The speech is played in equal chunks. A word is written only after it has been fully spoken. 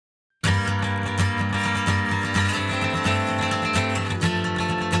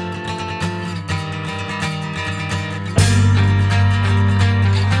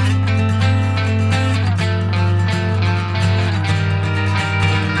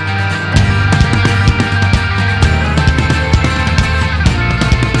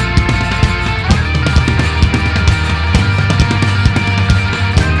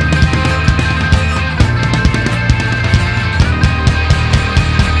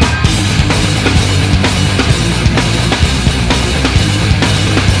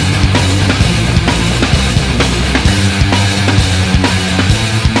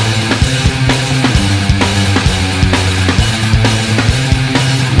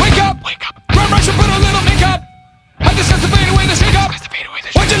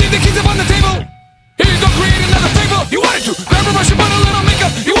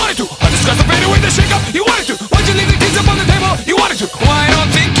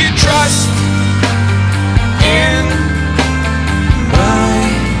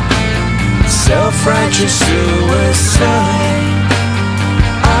self-righteous suicide.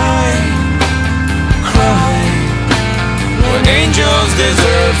 I cry when angels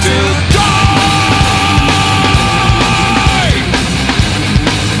deserve to die.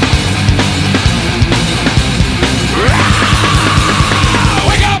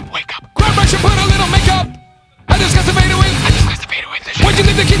 Wake up! Wake up! Grab brush and put a little makeup. I discussed the fade away. Why'd you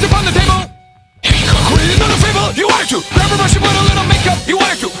leave the keys upon the table? Here you go. Create another fable. You wanted to. Grab a brush and put a little makeup. You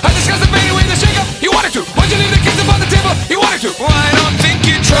wanted to. I discussed the fade away, the shake up. You wanted to. Why'd you leave the keys upon the table? You wanted to. Well, I don't think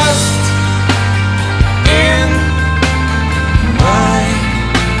you trust in my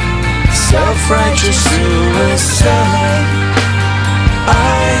self-righteous suicide.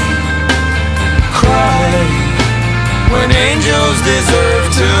 I cry when angels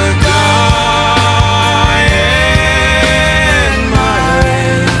deserve to die. And my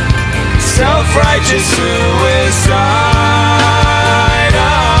self-righteous suicide.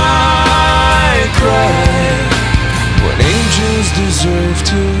 I cry when angels deserve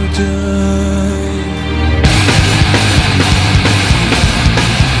to die.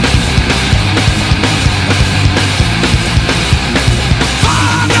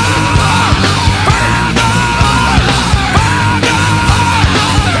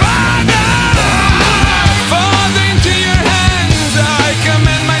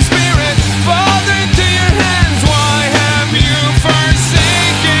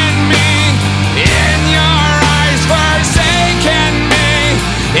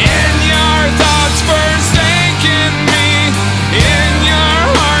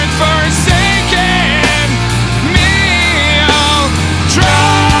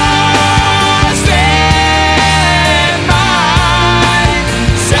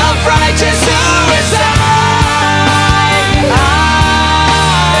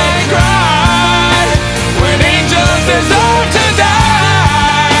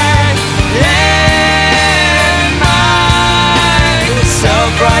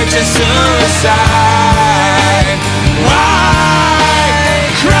 Suicide. Why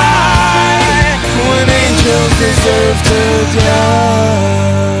cry when angels deserve to die?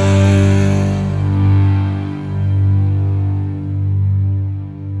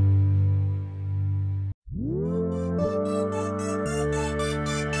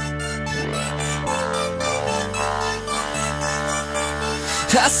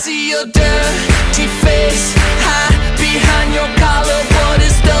 I see your dirty face hide behind your collar. What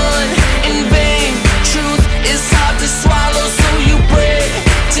is done in vain? Truth is hard to swallow, so you pray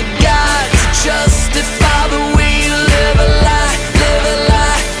to God to justify the way you live a lie, live a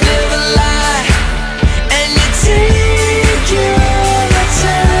lie, live a lie. And you take your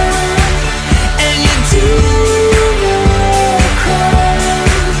time, and you do your crime.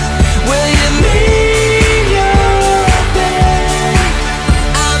 Will you make your bed?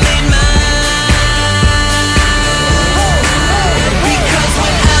 I made mine. Because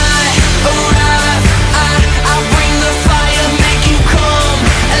when I arrive, I bring the fire, make you come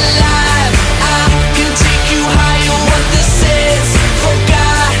alive. I can take you higher, what this is. For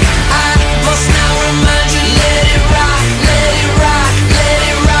God, I must now remind you, let it rock, let it rock, let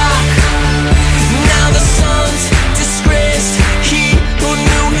it rock. Now the son's disgraced, he who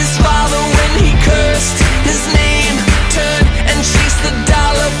knew his father when he cursed his name, turned and chased the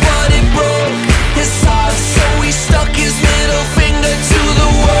dollar, but it broke his heart, so he stuck his middle finger to the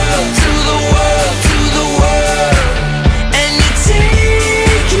world, to the world, to the world. And you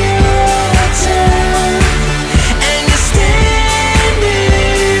take your time, and you stand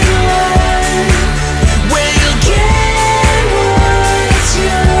in line, where you'll get what's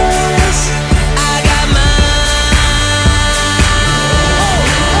yours. I got mine.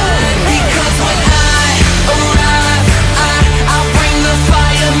 Because when I arrive, I bring the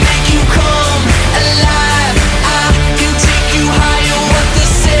fire, make you come alive. I can take you higher, what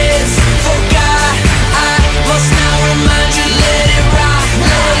this is. For God, I must now remind you, let it rock,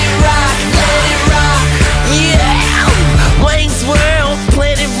 let it rock, let it rock. Yeah, Wayne's World,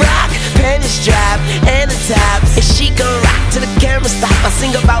 Planet Rock, Penny's Drive, and the top. And she gon' rock till the camera stop. I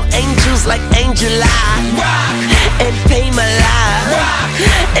sing about angels like Angel Eye, rock, and Pay My Life, rock,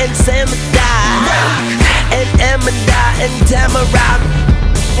 and Samadai, rock, and Amanda, and Tamara.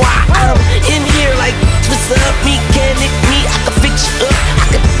 Why I'm in here like, what's up, mechanic me? I can fix you up, I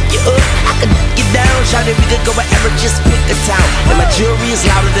can pick you up, I can get down. Shout it, we could go wherever, just pick a town. And my jewelry is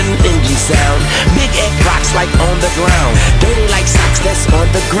louder than an engine sound. Big egg rocks like on the ground, dirty like socks that's on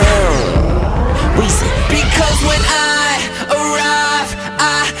the ground. We say, because when I arrive,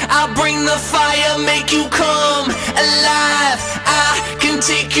 I bring the fire, make you come alive. I can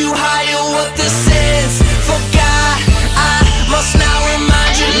take you higher, what this is. For God, I must now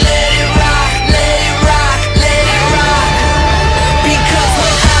remind you, let it rock, let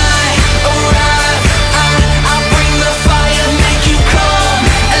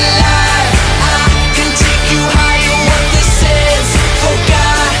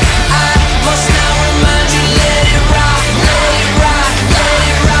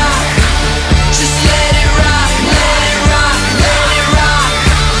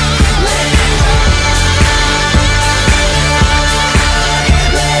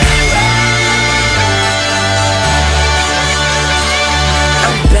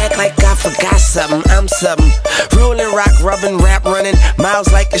something, I'm something. Rolling, rock, rubbing, rap, running.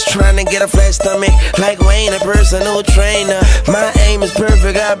 Miles like it's trying to get a flat stomach. Like Wayne, a personal trainer. My aim is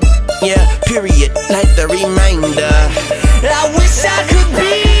perfect, yeah, period. Like the reminder. I wish I could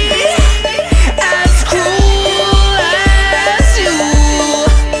be as cruel as you.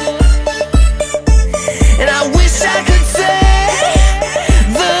 And I wish I could say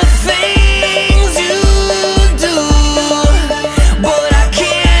the things you do, but I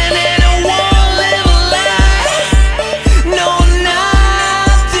can't and I won't live a lie. No,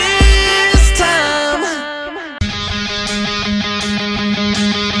 not this time.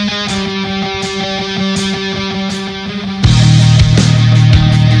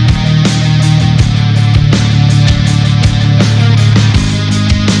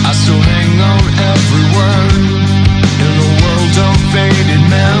 I still hang on every word in a world of faded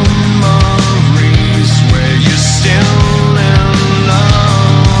memories where you're still in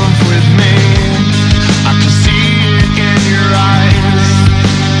love with me. I can see it in your eyes,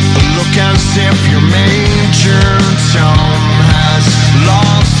 a look as if your Major Tom has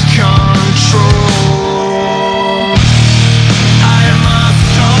lost control. I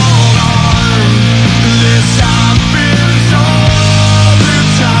must hold on, this happens all the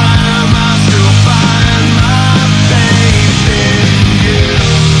time. I still find my faith in you.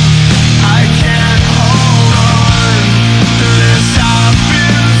 I can't hold on, this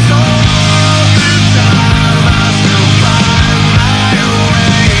happens all the time. I still find my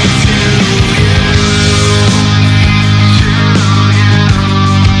way to you.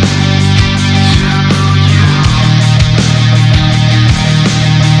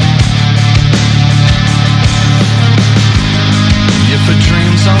 If a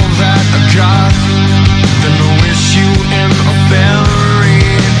dream's all that I got, then I wish you in a fairy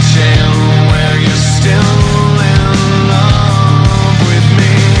tale where you're still in love with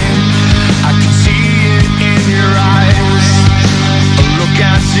me. I can see it in your eyes, a look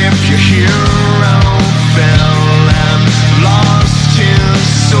as if your hero fell.